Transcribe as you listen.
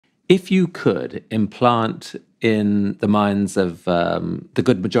If you could implant in the minds of the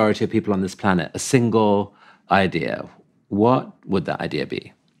good majority of people on this planet a single idea, what would that idea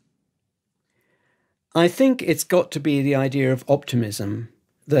be? I think it's got to be the idea of optimism,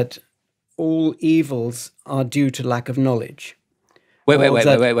 that all evils are due to lack of knowledge. Wait.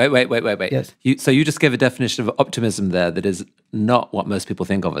 Yes. So you just gave a definition of optimism there that is not what most people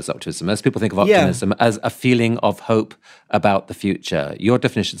think of as optimism. Most people think of optimism as a feeling of hope about the future. Your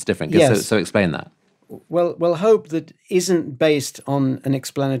definition is different. Yes. So explain that. Well, hope that isn't based on an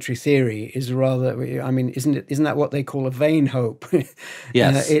explanatory theory is rather, I mean, isn't that what they call a vain hope?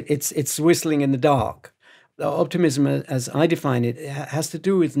 Yes. It's whistling in the dark. Optimism, as I define it, has to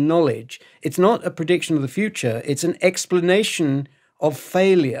do with knowledge. It's not a prediction of the future. It's an explanation of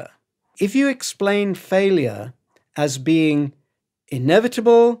failure. If you explain failure as being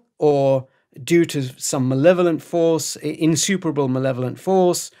inevitable or due to some malevolent force, insuperable malevolent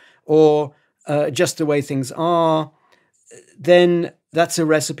force, or just the way things are, then that's a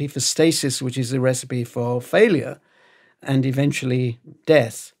recipe for stasis, which is a recipe for failure and eventually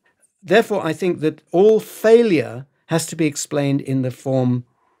death. Therefore, I think that all failure has to be explained in the form,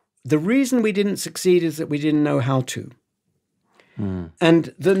 the reason we didn't succeed is that we didn't know how to.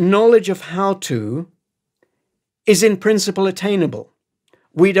 And the knowledge of how to is in principle attainable.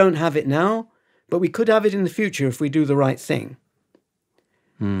 We don't have it now, but we could have it in the future if we do the right thing.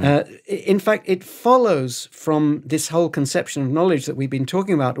 In fact, it follows from this whole conception of knowledge that we've been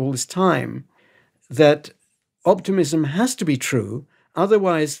talking about all this time, that optimism has to be true.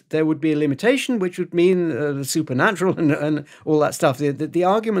 Otherwise, there would be a limitation, which would mean the supernatural and all that stuff. The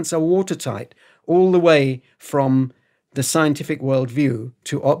arguments are watertight all the way from the scientific worldview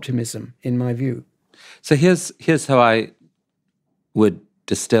to optimism, in my view. So here's how I would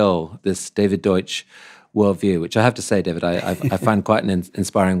distill this David Deutsch worldview, which I have to say, David, I find quite an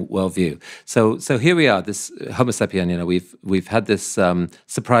inspiring worldview. So here we are, this Homo sapien. We've had this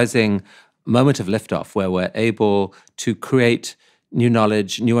surprising moment of liftoff where we're able to create new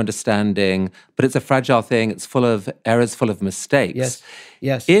knowledge, new understanding, but it's a fragile thing. It's full of errors, full of mistakes.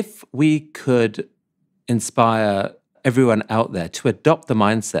 Yes. If we could inspire everyone out there to adopt the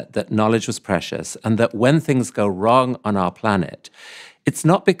mindset that knowledge was precious and that when things go wrong on our planet, it's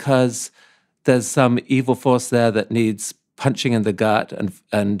not because there's some evil force there that needs punching in the gut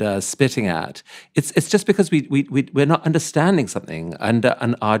and spitting at. It's just because we're not understanding something, and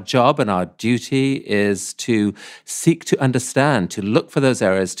our job and our duty is to seek to understand, to look for those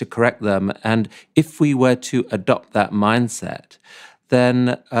errors, to correct them. And if we were to adopt that mindset,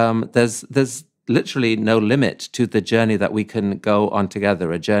 then there's literally no limit to the journey that we can go on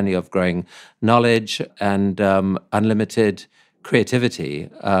together, a journey of growing knowledge and unlimited creativity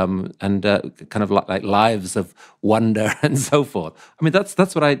and kind of like lives of wonder and so forth. I mean, that's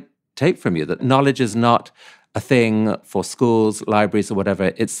what I take from you, that knowledge is not a thing for schools, libraries, or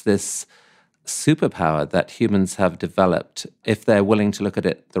whatever. It's this superpower that humans have developed if they're willing to look at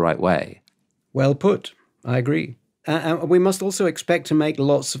it the right way. Well put. I agree. We must also expect to make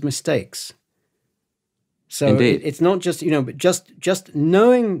lots of mistakes. So it's not just, but just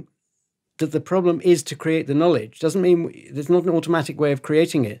knowing that the problem is to create the knowledge doesn't mean there's not an automatic way of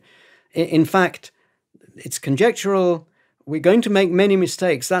creating it. In fact, it's conjectural. We're going to make many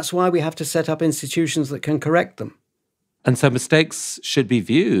mistakes. That's why we have to set up institutions that can correct them. And so mistakes should be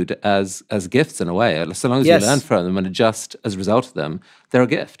viewed as gifts in a way. So long as you learn from them and adjust as a result of them, they're a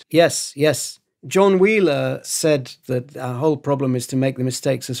gift. Yes. John Wheeler said that our whole problem is to make the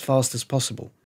mistakes as fast as possible.